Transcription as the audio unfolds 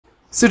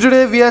So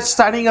today we are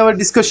starting our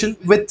discussion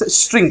with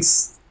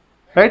strings,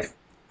 right?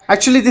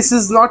 Actually, this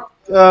is not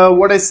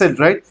what I said,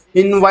 right?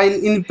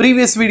 In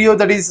previous video,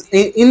 that is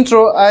in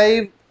intro,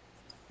 I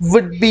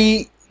would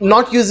be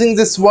not using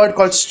this word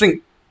called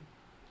string.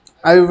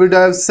 I would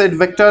have said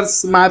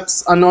vectors,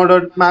 maps,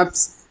 unordered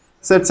maps,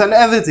 sets, and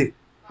everything.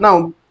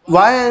 Now,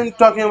 why I'm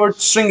talking about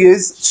string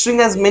is string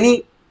has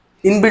many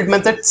inbuilt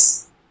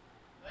methods,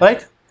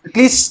 right? At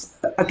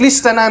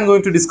least 10 I'm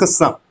going to discuss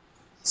now.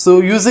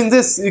 So using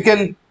this, you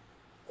can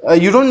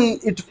you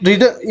don't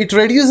it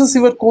reduces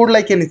your code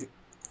like anything.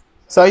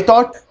 So I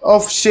thought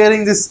of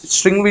sharing this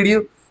string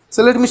video,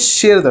 so let me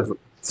share that one.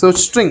 So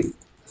string,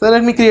 so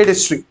let me create a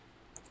string.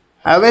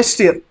 I have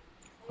STL.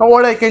 Now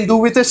what I can do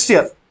with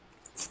STL?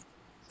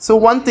 So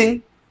one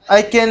thing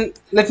I can,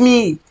 let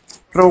me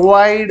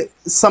provide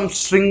some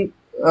string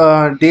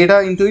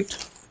data into it.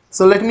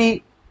 So let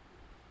me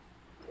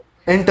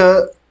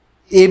enter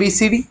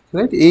abcd,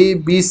 right?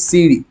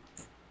 Abcd.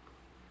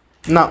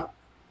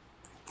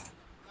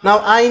 Now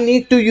I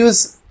need to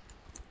use,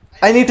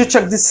 I need to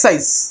check this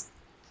size.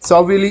 So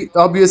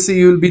obviously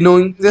you will be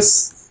knowing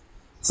this.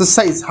 So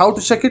size, how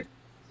to check it?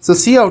 So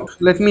cout,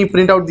 let me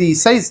print out the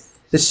size,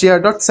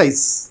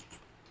 str.size.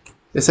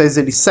 The size,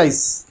 that is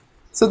size.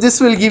 So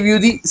this will give you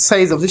the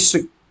size of the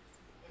string.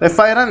 If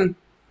I run,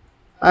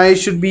 I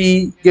should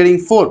be getting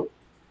 4,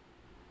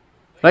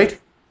 right?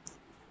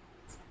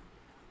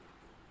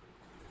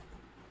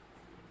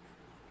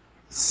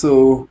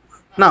 So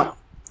now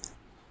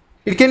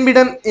it can be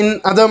done in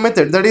other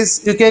method, that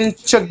is you can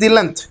check the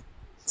length.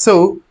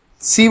 So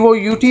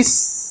cout,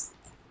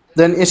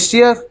 then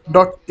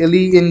str.length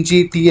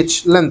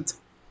length,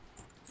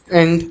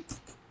 and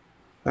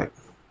right.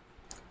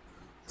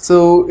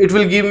 So it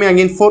will give me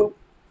again 4.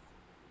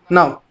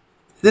 Now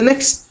the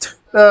next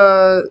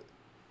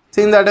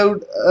thing that I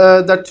would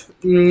that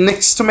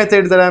next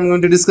method that I'm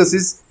going to discuss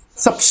is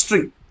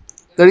substring,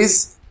 that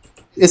is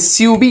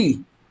sub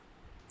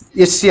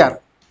str,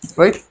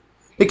 right?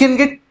 You can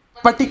get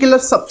particular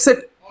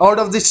subset out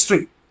of this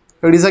string.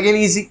 It is again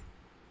easy.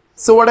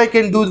 So what I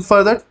can do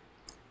for that?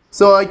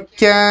 So I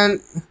can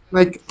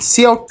like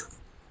cout,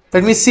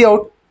 let me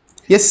cout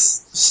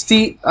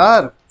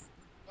str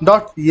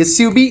dot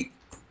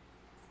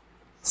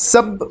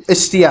sub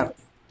str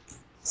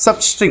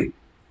substring.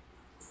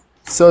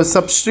 So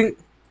substring.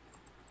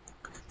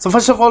 So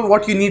first of all,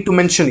 what you need to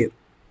mention here,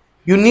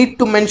 you need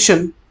to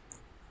mention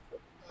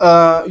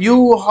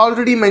you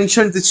already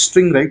mentioned this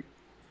string, right?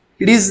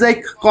 It is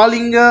like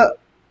calling a,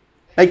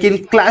 like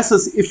in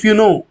classes, if you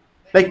know,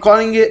 like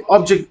calling a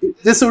object,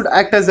 this would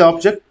act as an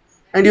object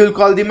and you will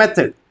call the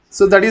method.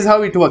 So that is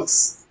how it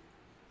works.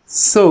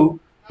 So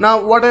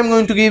now what I'm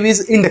going to give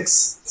is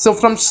index. So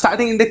from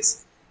starting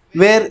index,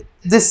 where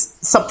this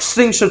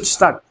substring should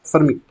start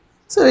for me.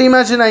 So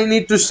imagine I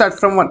need to start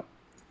from 1.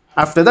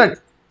 After that,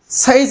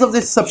 size of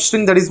this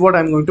substring, that is what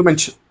I'm going to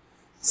mention.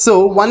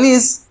 So 1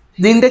 is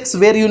the index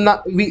where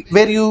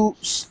you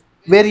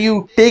where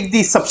you take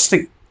the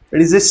substring,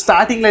 that is the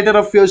starting letter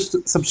of your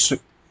substring,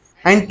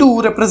 and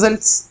 2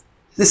 represents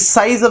the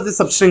size of the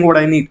substring what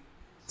I need.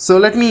 So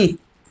let me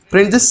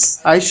print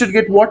this. I should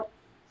get what?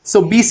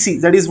 So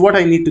BC, that is what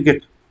I need to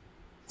get.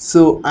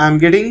 So I'm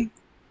getting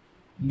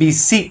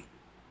BC.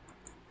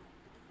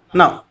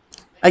 Now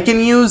I can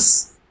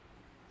use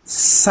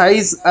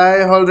size,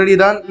 I already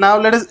done. Now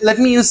let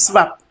me use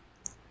swap.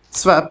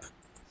 So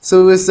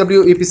swap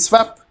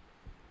swap.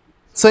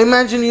 So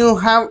imagine you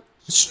have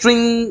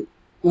string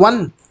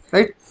 1,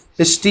 right?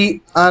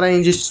 string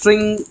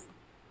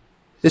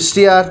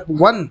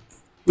str1,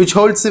 which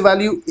holds the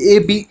value a,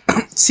 b,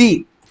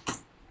 c.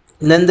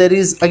 Then there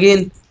is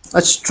again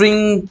a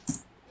string,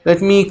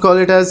 let me call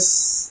it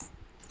as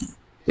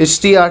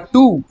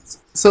str2.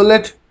 So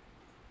let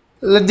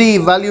the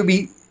value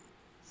be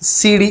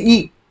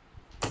cde.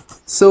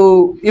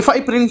 So if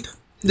I print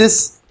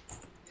this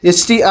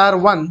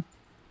str1,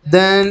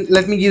 then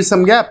let me give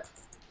some gap,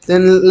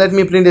 then let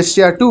me print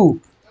str2.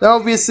 Then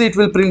obviously it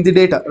will print the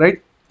data,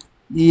 right?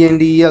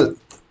 endl.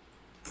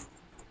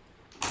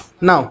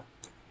 Now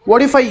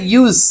what if I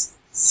use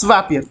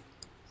swap here?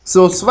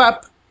 So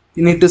swap,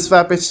 you need to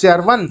swap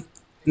str1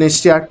 and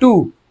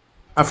str2.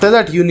 After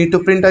that you need to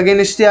print again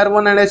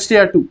str1 and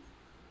str2.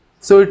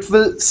 So it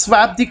will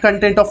swap the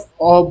content of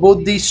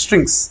both these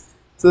strings.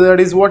 So that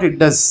is what it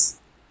does.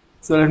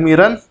 So let me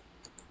run.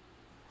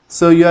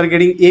 So you are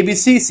getting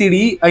abc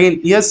cde, again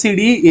here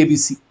cde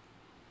abc,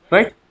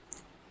 right?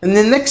 And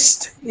the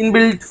next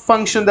inbuilt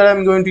function that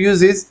I'm going to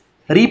use is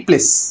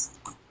replace.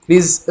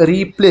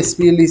 Replace.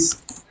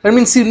 That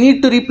means you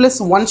need to replace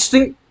one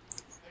string.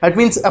 That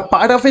means a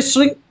part of a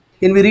string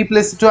can be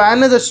replaced to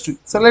another string.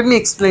 So let me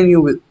explain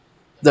you with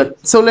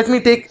that. So let me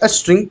take a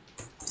string.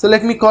 So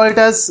let me call it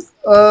as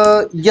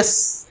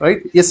yes,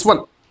 right?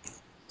 S1.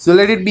 So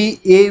let it be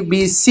A,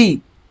 B,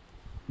 C,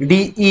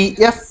 D, E,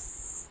 F.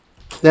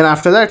 Then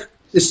after that,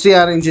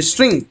 string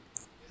string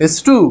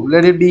S2.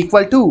 Let it be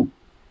equal to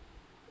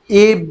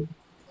A,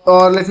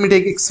 or let me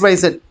take X, Y,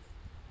 Z.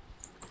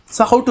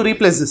 So how to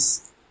replace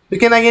this? You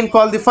can again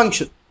call the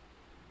function.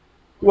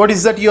 what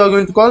is that you are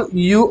going to call?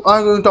 You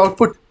are going to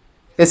output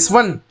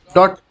s1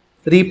 dot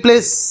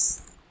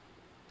replace,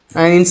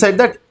 and inside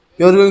that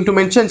you are going to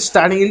mention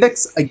starting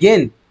index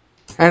again,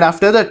 and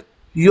after that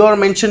you are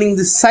mentioning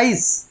the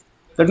size.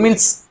 That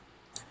means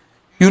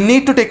you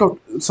need to take out.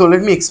 So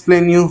let me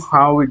explain you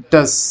how it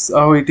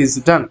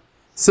is done.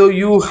 So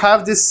you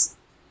have this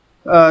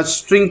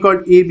string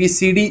called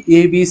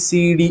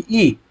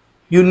abcd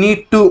you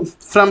need to,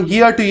 from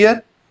here to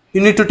here,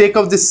 you need to take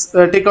out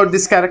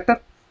this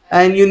character,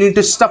 and you need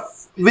to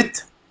stuff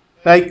with,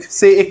 like,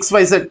 say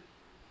xyz.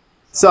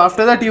 So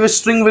after that your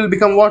string will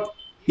become what?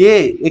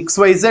 A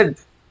xyz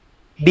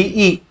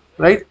de,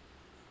 right?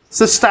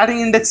 So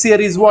starting index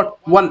here is what?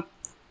 1.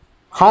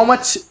 How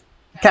much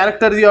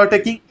character you are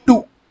taking?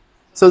 2.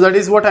 So that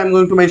is what I'm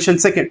going to mention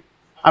second.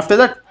 After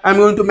that I'm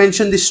going to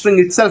mention the string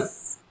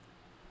itself.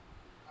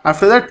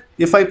 After that,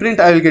 if I print,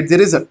 I will get the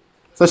result.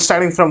 So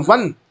starting from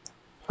 1,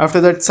 after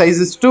that size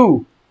is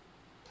 2,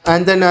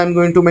 and then I'm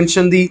going to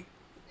mention the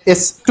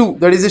s2,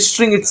 that is a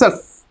string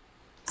itself.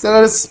 So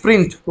let us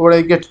print what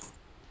I get.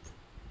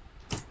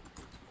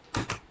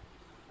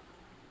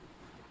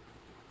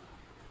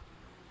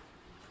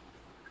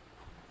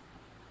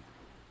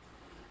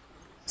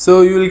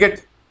 So you will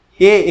get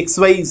a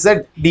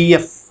xyz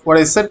df, what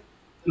I said,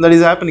 that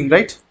is happening,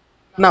 right?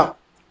 Now,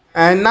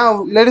 and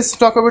now let us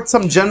talk about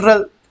some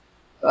general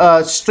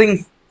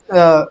string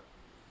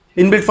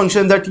inbuilt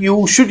function that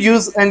you should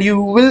use and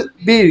you will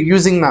be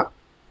using now.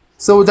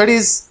 So that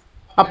is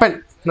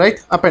append,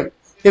 right? Append.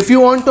 If you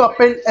want to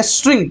append a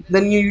string,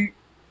 then you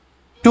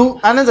to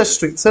another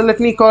string. So let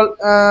me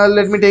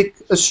take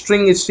a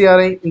string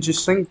string into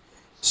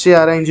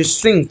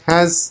string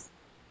has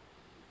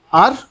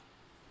r.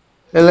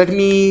 Let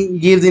me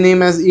give the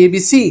name as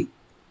abc.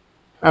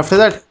 After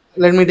that,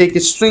 let me take a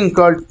string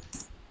called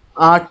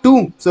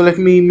r2. So let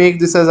me make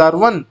this as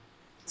r1.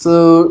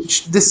 So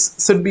this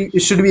should be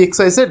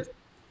xyz.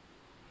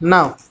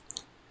 Now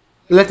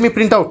let me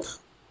print out,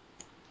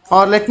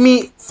 or let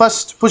me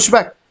first push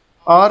back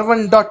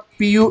r1 dot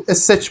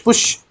push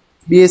push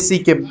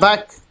back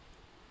back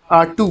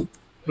r2,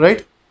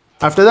 right?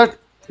 After that,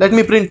 let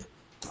me print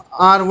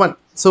r1.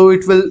 So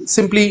it will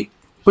simply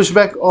push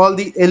back all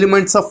the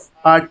elements of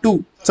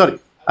r2. Sorry,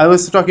 I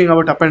was talking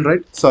about append,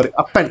 right? Sorry,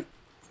 append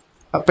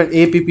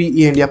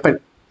append.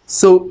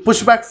 So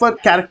push back for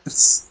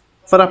characters.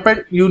 For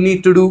append you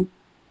need to do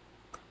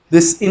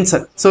this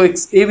insert. So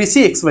it's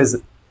abc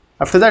xyz.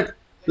 After that,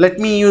 let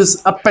me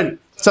use append,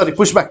 sorry,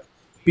 push back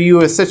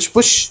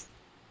push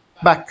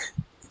back.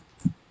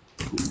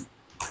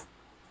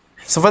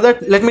 So for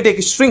that, let me take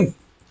a string,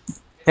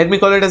 let me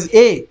call it as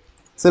a.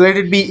 So let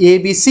it be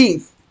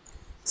abc.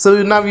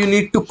 So now you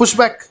need to push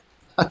back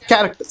a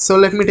character. So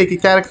let me take a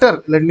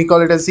character, let me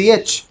call it as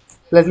ch.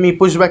 Let me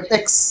push back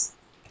x,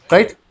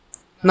 right?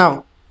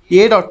 Now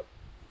a dot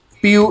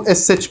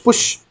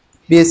push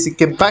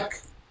basic back,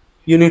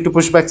 you need to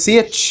push back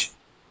ch.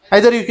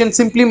 Either you can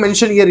simply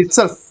mention here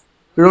itself,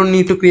 you don't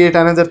need to create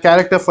another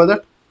character for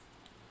that.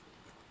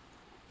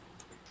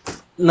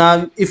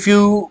 Now if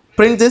you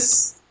print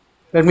this,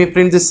 let me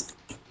print this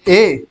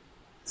a.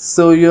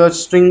 So your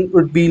string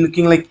would be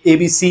looking like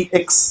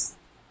abcx,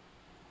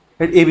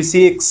 right?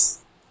 abcx.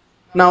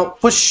 Now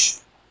push,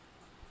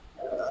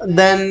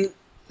 then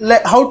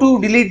how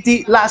to delete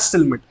the last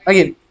element?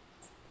 Again,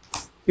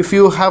 if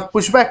you have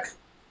pushback,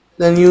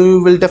 then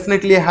you will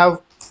definitely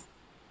have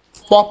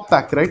pop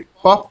back, right?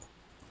 Pop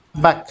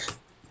back.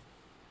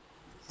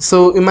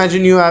 So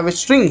imagine you have a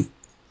string,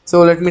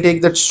 so let me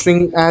take that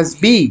string as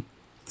b.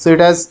 So it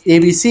has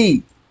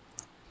abc.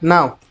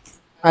 Now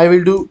I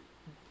will do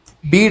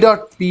b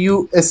dot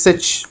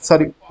push,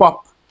 sorry,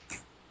 pop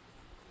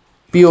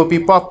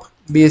pop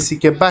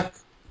back back,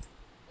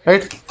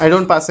 right? I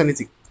don't pass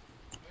anything,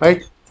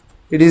 right?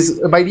 It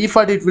is by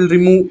default, it will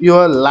remove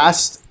your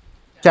last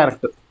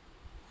character.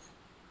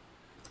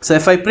 So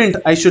if I print,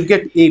 I should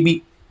get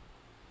ab,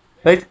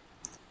 right?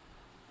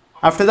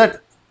 After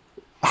that,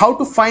 how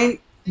to find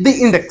the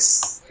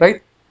index,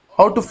 right?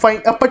 How to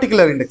find a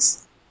particular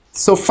index?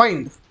 So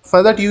find,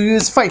 for that you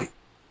use find.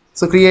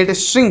 So create a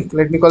string,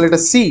 let me call it a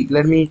c,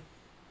 let me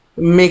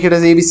make it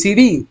as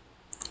abcd.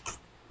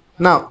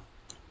 Now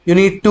you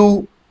need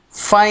to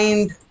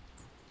find,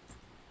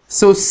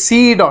 so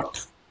c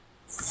dot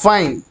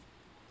find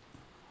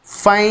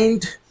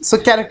so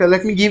character,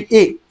 let me give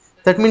a.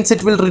 That means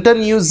it will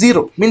return you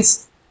 0,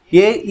 means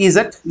a is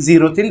at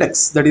 0th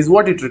index, that is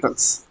what it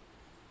returns.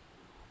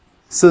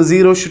 So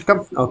 0 should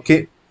come.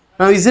 Okay,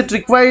 now is it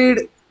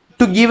required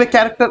to give a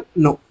character?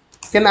 No,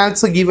 you can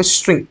also give a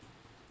string.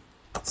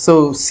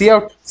 So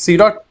c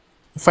dot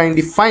find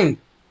the find.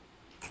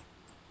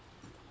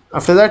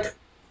 After that,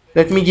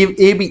 let me give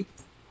ab,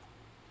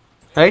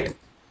 right?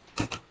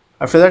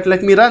 After that,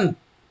 let me run.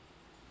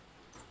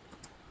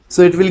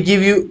 So it will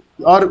give you,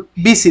 or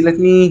bc, let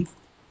me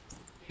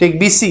take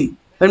bc.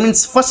 That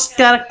means first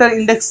character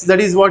index, that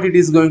is what it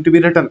is going to be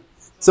written.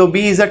 So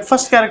b is at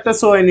first character,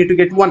 so I need to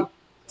get 1.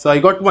 So I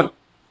got 1.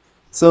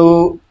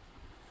 So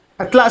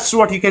at last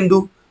what you can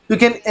do, you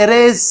can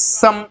erase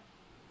some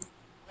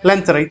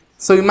length, right?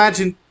 So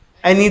imagine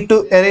I need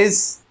to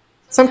erase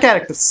some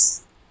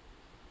characters,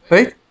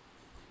 right?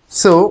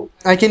 So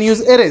I can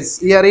use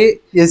erase,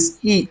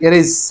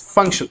 erase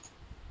function.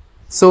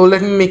 So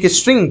let me make a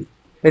string.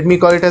 Let me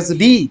call it as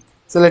D.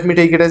 So let me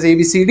take it as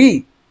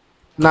ABCD.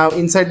 Now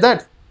inside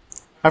that,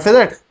 after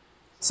that,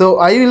 so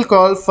I will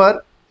call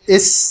for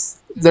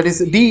s, that is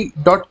D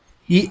dot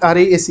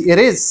erase,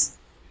 erase.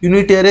 You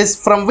need to erase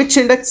from which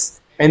index?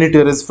 I need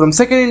to erase from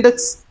second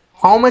index.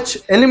 How much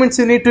elements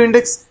you need to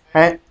index?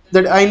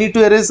 That I need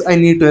to erase. I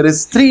need to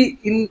erase three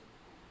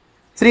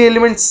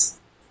elements.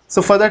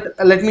 So for that,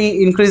 let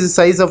me increase the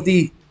size of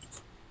the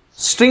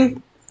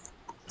string.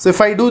 So if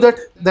I do that,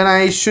 then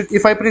I should,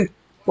 if I print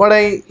what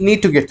I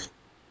need to get,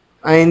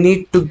 I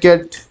need to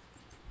get,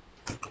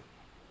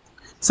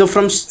 so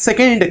from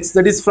second index,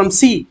 that is from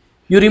C,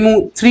 you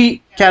remove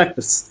three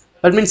characters.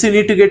 That means you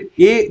need to get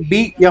A,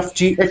 B, F,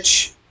 G,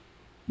 H,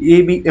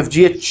 A, B, F,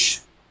 G,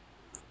 H,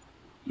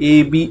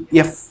 A, B,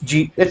 F,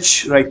 G,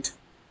 H, right?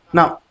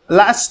 Now,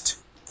 last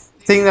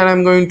thing that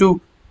I'm going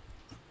to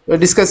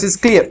discuss is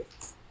clear.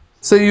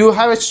 So you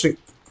have a string.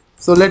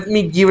 So let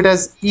me give it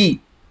as E.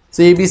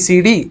 So A, B,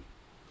 C, D.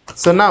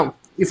 So now,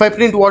 if I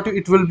print what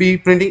it will be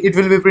printing, it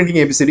will be printing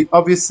ABCD,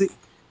 obviously.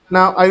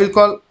 Now I will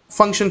call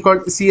function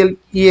called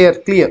clear,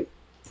 clear.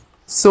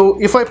 So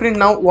if I print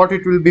now, what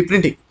it will be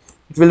printing?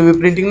 It will be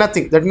printing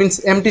nothing. That means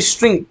empty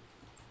string.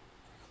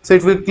 So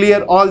it will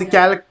clear all the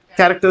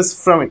characters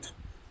from it.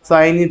 So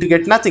I need to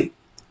get nothing.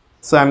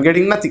 So I'm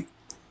getting nothing.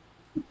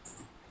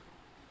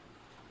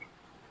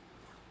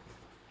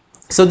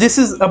 So this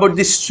is about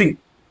this string.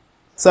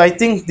 So I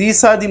think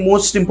these are the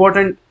most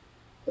important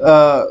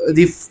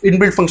the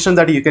inbuilt function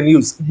that you can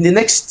use. In the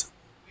next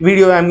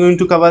video, I'm going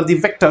to cover the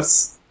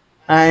vectors,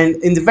 and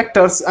in the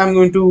vectors, I'm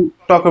going to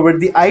talk about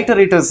the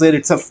iterators there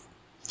itself.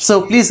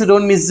 So please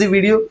don't miss the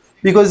video,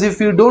 because if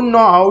you don't know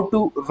how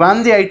to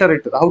run the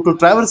iterator, how to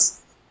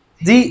traverse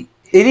the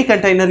any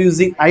container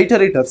using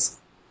iterators,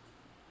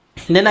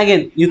 then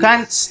again you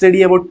can't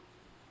study about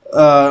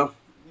uh,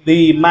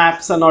 the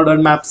maps,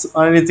 unordered maps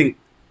or anything.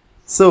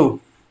 So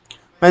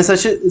my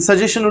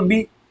suggestion would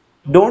be,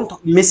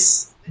 don't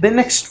miss the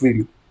next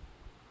video.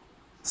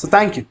 So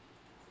thank you.